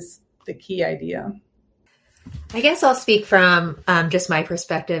 that is the key idea. I guess I'll speak from just my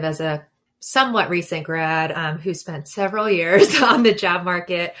perspective as a somewhat recent grad who spent several years on the job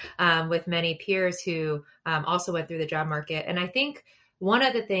market with many peers who also went through the job market. And I think one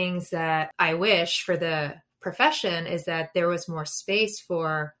of the things that I wish for the profession is that there was more space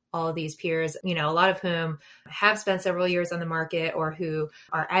for all of these peers, you know, a lot of whom have spent several years on the market or who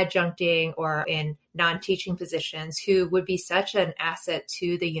are adjuncting or in non-teaching positions, who would be such an asset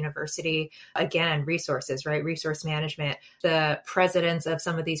to the university. Again, resources, right? Resource management. The presidents of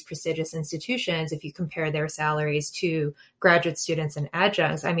some of these prestigious institutions, if you compare their salaries to graduate students and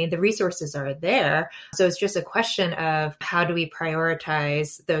adjuncts, I mean, the resources are there. So it's just a question of how do we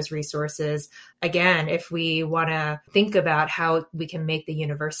prioritize those resources? Again, if we want to think about how we can make the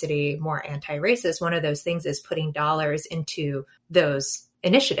university more anti-racist, one of those things is putting dollars into those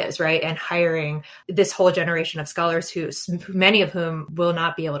initiatives, right? And hiring this whole generation of scholars who, many of whom will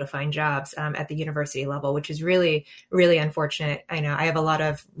not be able to find jobs at the university level, which is really, really unfortunate. I know I have a lot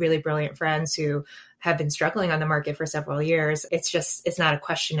of really brilliant friends who have been struggling on the market for several years. It's not a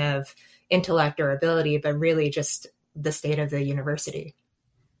question of intellect or ability, but really just the state of the university.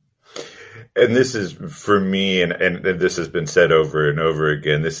 And this is, for me, and this has been said over and over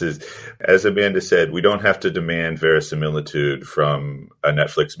again, this is, as Amanda said, we don't have to demand verisimilitude from a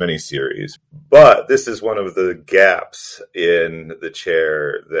Netflix miniseries. But this is one of the gaps in the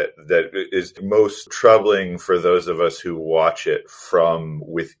chair that is most troubling for those of us who watch it from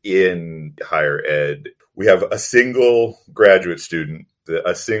within higher ed. We have a single graduate student,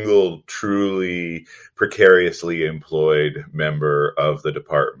 a single truly precariously employed member of the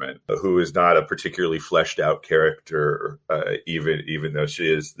department who is not a particularly fleshed out character, even though she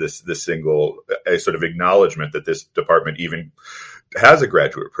is this single a sort of acknowledgement that this department even has a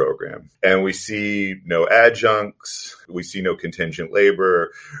graduate program. And we see no adjuncts, we see no contingent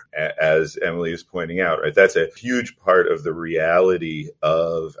labor, as Emily is pointing out, right? That's a huge part of the reality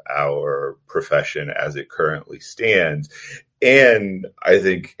of our profession as it currently stands. And I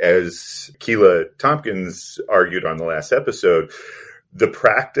think, as Keela Tompkins argued on the last episode, the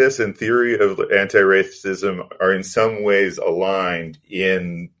practice and theory of anti-racism are in some ways aligned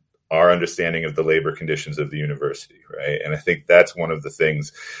in our understanding of the labor conditions of the university, right? And I think that's one of the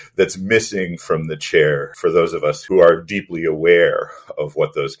things that's missing from the chair for those of us who are deeply aware of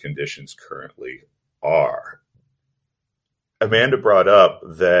what those conditions currently are. Amanda brought up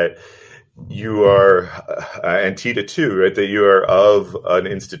that you are, and Tita too, right, that you are of an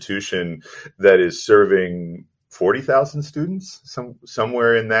institution that is serving 40,000 students,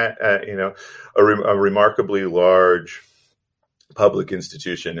 somewhere in that, a remarkably large public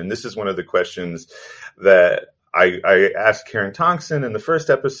institution. And this is one of the questions that I asked Karen Tongson in the first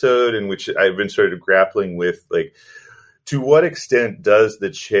episode, in which I've been sort of grappling with, like, to what extent does the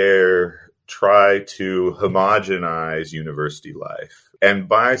chair try to homogenize university life? And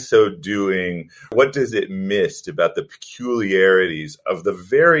by so doing, what does it miss about the peculiarities of the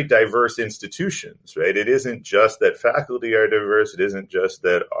very diverse institutions, right? It isn't just that faculty are diverse. It isn't just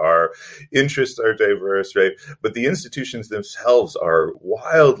that our interests are diverse, right? But the institutions themselves are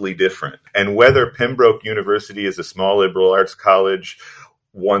wildly different. And whether Pembroke University is a small liberal arts college,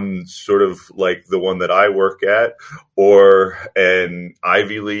 one sort of like the one that I work at, or an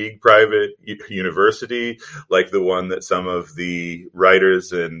Ivy League private university like the one that some of the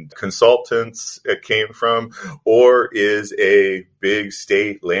writers and consultants came from, or is a big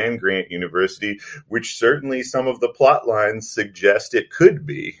state land grant university, which certainly some of the plot lines suggest it could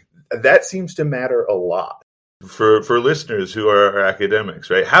be. That seems to matter a lot for listeners who are academics,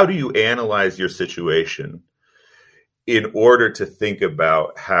 right? How do you analyze your situation in order to think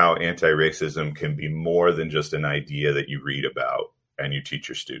about how anti-racism can be more than just an idea that you read about and you teach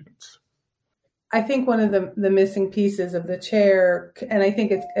your students? I think one of the missing pieces of the chair, and I think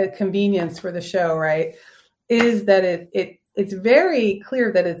it's a convenience for the show, right, is that it's very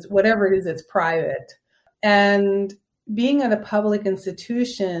clear that it's whatever it is, it's private. And being at a public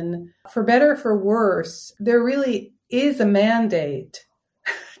institution, for better or for worse, there really is a mandate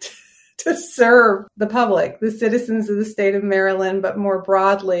to serve the public, the citizens of the state of Maryland, but more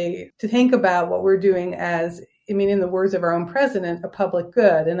broadly, to think about what we're doing as, I mean, in the words of our own president, a public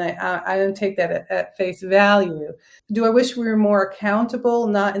good. And I don't take that at face value. Do I wish we were more accountable?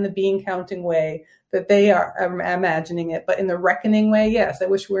 Not in the bean counting way that they are imagining it, but in the reckoning way, yes. I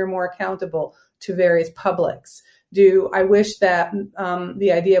wish we were more accountable to various publics. Do I wish that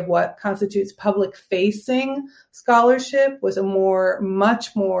the idea of what constitutes public-facing scholarship was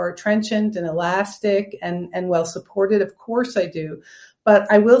much more trenchant and elastic and well-supported? Of course I do.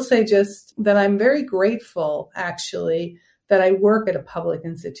 But I will say just that I'm very grateful, actually, that I work at a public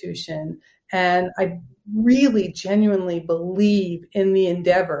institution. And I really genuinely believe in the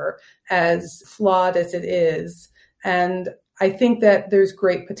endeavor, as flawed as it is. And I think that there's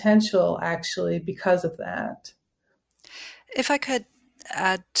great potential, actually, because of that. If I could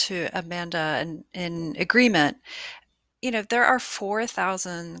add to Amanda in agreement, there are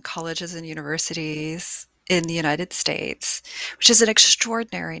 4,000 colleges and universities in the United States, which is an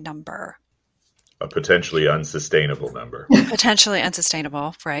extraordinary number. A potentially unsustainable number. Potentially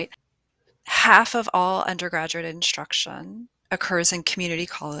unsustainable, right? Half of all undergraduate instruction occurs in community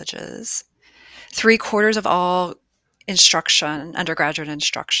colleges. 3/4 of all instruction, undergraduate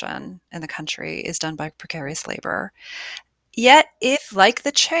instruction in the country is done by precarious labor. Yet, if, like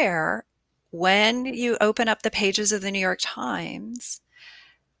the chair, when you open up the pages of the New York Times,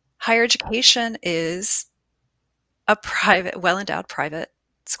 higher education is a private, well-endowed private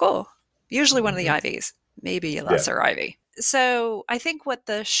school, usually one of the Ivies, maybe a lesser Ivy. So I think what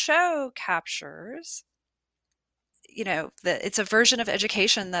the show captures, it's a version of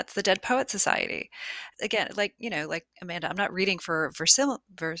education that's the Dead Poet Society. Again, like Amanda, I'm not reading for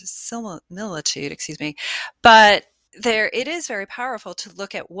verisimilitude, but it is very powerful to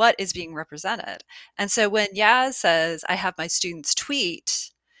look at what is being represented. And so when Yaz says, I have my students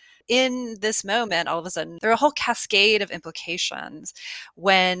tweet, in this moment, all of a sudden, there are a whole cascade of implications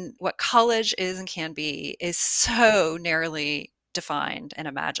when what college is and can be is so narrowly defined and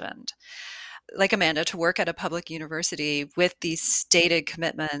imagined. Like Amanda, to work at a public university with these stated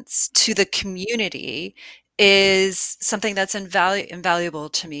commitments to the community is something that's invaluable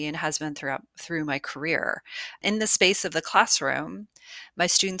to me and has been through my career. In the space of the classroom, my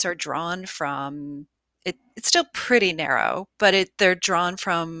students are drawn from it's still pretty narrow, but they're drawn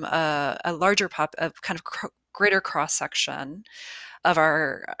from a larger greater cross section of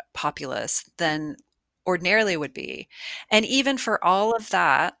our populace than ordinarily would be. And even for all of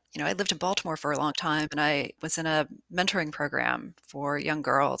that, I lived in Baltimore for a long time, and I was in a mentoring program for young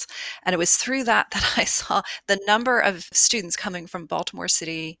girls. And it was through that I saw the number of students coming from Baltimore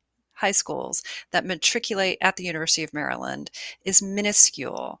City high schools that matriculate at the University of Maryland is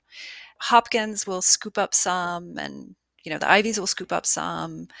minuscule. Hopkins will scoop up some, and the Ivies will scoop up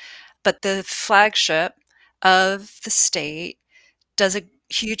some, but the flagship of the state does a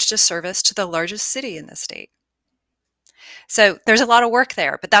huge disservice to the largest city in the state. So there's a lot of work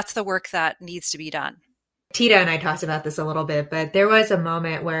there, but that's the work that needs to be done. Tita and I talked about this a little bit, but there was a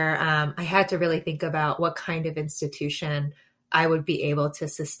moment where I had to really think about what kind of institution I would be able to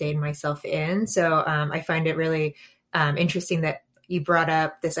sustain myself in. So I find it really interesting that you brought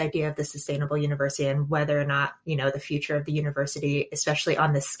up this idea of the sustainable university and whether or not, the future of the university, especially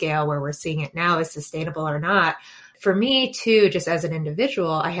on the scale where we're seeing it now, is sustainable or not. For me, too, just as an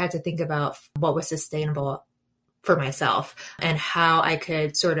individual, I had to think about what was sustainable for myself and how I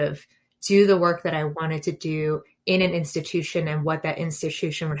could sort of do the work that I wanted to do in an institution and what that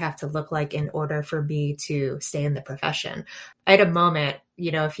institution would have to look like in order for me to stay in the profession. I had a moment,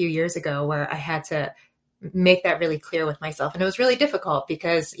 a few years ago where I had to make that really clear with myself. And it was really difficult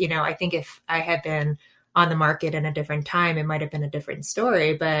because, I think if I had been on the market in a different time, it might have been a different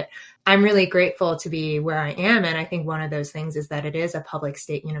story, but I'm really grateful to be where I am. And I think one of those things is that it is a public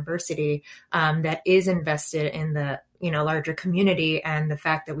state university that is invested in the, larger community, and the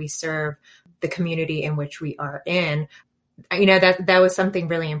fact that we serve the community in which we are in, that was something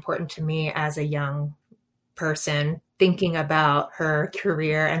really important to me as a young person, thinking about her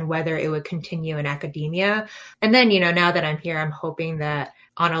career and whether it would continue in academia. And then, now that I'm here, I'm hoping that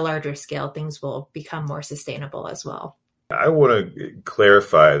on a larger scale, things will become more sustainable as well. I want to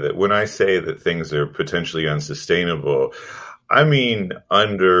clarify that when I say that things are potentially unsustainable, I mean,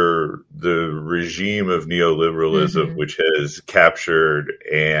 under the regime of neoliberalism, which has captured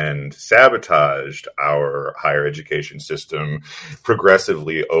and sabotaged our higher education system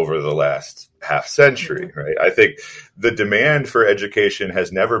progressively over the last half century, right? I think the demand for education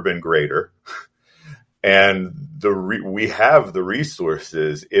has never been greater. And we have the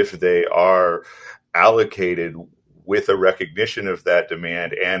resources if they are allocated with a recognition of that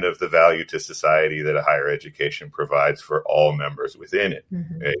demand and of the value to society that a higher education provides for all members within it.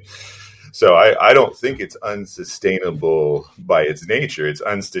 Right? So I don't think it's unsustainable by its nature. It's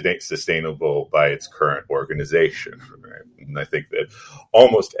unsustainable by its current organization. Right? And I think that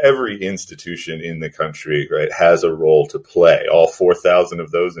almost every institution in the country, right, has a role to play, all 4,000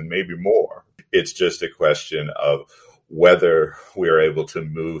 of those and maybe more. It's just a question of whether we are able to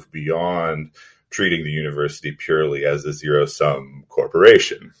move beyond treating the university purely as a zero-sum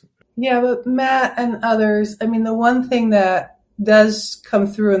corporation. Yeah, but Matt and others, I mean, the one thing that does come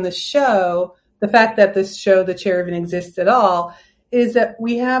through in the show, the fact that this show, The Chair, even exists at all, is that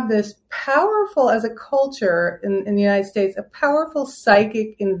we have this powerful, as a culture in the United States, a powerful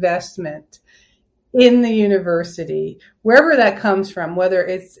psychic investment in the university, wherever that comes from, whether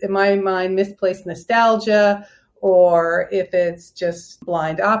it's, in my mind, misplaced nostalgia, or if it's just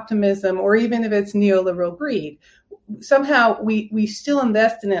blind optimism, or even if it's neoliberal greed. Somehow we still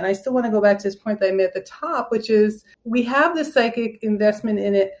invest in it. And I still want to go back to this point that I made at the top, which is we have the psychic investment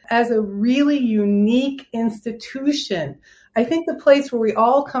in it as a really unique institution. I think the place where we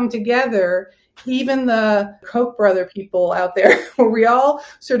all come together, even the Koch brother people out there, where we all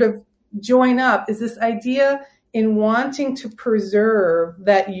sort of join up, is this idea in wanting to preserve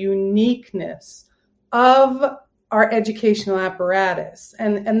that uniqueness of our educational apparatus.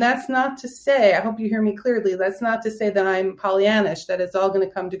 And that's not to say, I hope you hear me clearly, that's not to say that I'm Pollyannish, that it's all going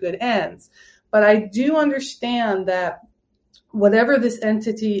to come to good ends. But I do understand that whatever this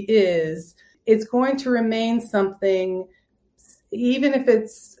entity is, it's going to remain something, even if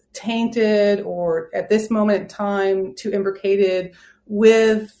it's tainted or at this moment in time too imbricated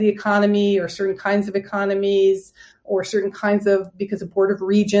with the economy or certain kinds of economies, or certain kinds of, because of Board of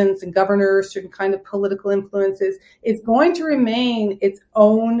Regents and governors, certain kind of political influences, it's going to remain its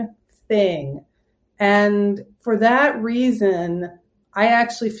own thing. And for that reason, I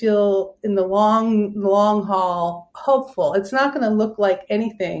actually feel in the long haul hopeful. It's not going to look like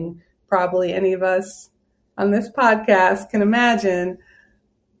anything probably any of us on this podcast can imagine,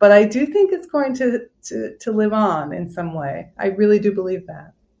 but I do think it's going to live on in some way. I really do believe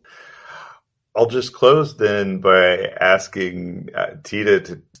that. I'll just close then by asking Tita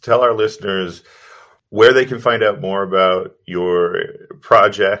to tell our listeners where they can find out more about your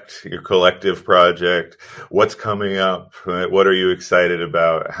project, your collective project, what's coming up, what are you excited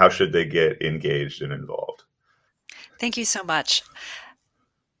about, how should they get engaged and involved? Thank you so much.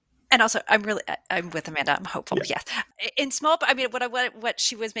 And also, I'm with Amanda. I'm hopeful. Yeah. Yes. In small, I mean, what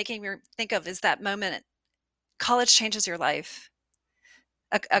she was making me think of is that moment. College changes your life.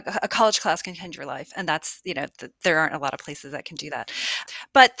 A college class can change your life, and that's, there aren't a lot of places that can do that.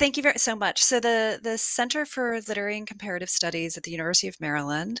 But thank you so much. So the Center for Literary and Comparative Studies at the University of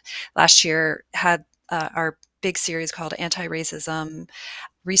Maryland last year had our big series called Antiracism,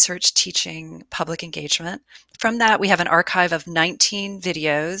 Research, Teaching, Public Engagement. From that, we have an archive of 19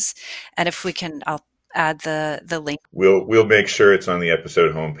 videos, and if we can, I'll add the link. We'll make sure it's on the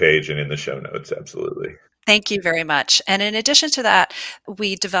episode homepage and in the show notes. Absolutely. Thank you very much. And in addition to that,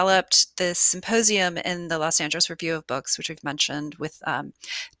 we developed this symposium in the Los Angeles Review of Books, which we've mentioned, with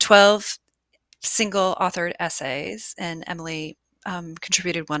 12 single authored essays, and Emily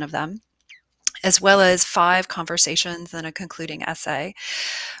contributed one of them, as well as 5 conversations and a concluding essay.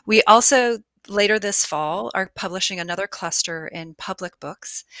 We also, later this fall, are publishing another cluster in public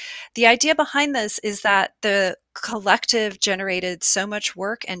books. The idea behind this is that the collective generated so much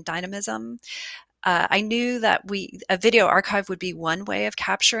work and dynamism. I knew that a video archive would be one way of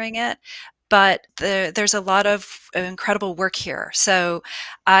capturing it, but there's a lot of incredible work here. So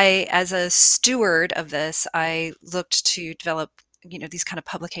I, as a steward of this, I looked to develop these kind of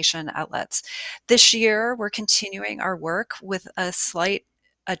publication outlets. This year, we're continuing our work with a slight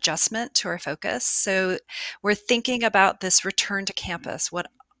adjustment to our focus. So we're thinking about this return to campus,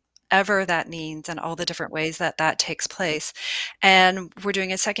 whatever that means, and all the different ways that takes place. And we're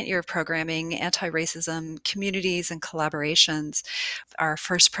doing a second year of programming, Antiracism, Communities and Collaborations, our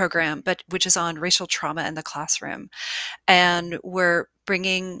first program, which is on racial trauma in the classroom. And we're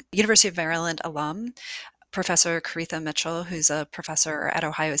bringing University of Maryland alum, Professor Caretha Mitchell, who's a professor at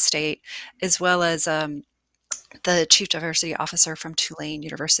Ohio State, as well as the Chief Diversity Officer from Tulane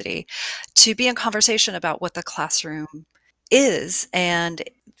University, to be in conversation about what the classroom is, and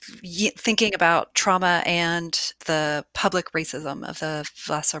thinking about trauma and the public racism of the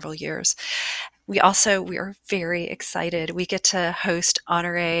last several years. We are very excited. We get to host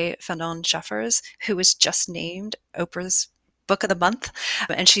Honorée Fanon-Jeffers, who was just named Oprah's Book of the Month,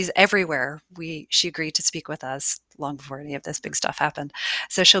 and she's everywhere. She agreed to speak with us long before any of this big stuff happened.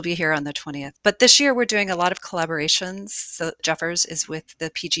 So she'll be here on the 20th. But this year we're doing a lot of collaborations. So Jeffers is with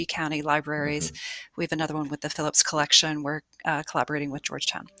the PG County Libraries. We have another one with the Phillips Collection. We're collaborating with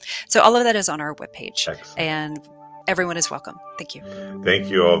Georgetown. So all of that is on our webpage. Excellent. And everyone is welcome. Thank you. Thank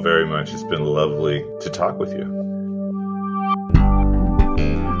you all very much. It's been lovely to talk with you.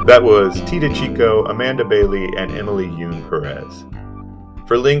 That was Tita, Chico, Amanda Bailey, and Emily Yoon Perez.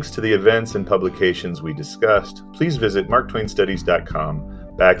 For links to the events and publications we discussed, please visit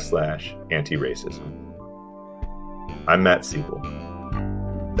marktwainstudies.com/antiracism. I'm Matt Siebel.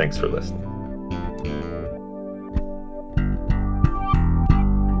 Thanks for listening.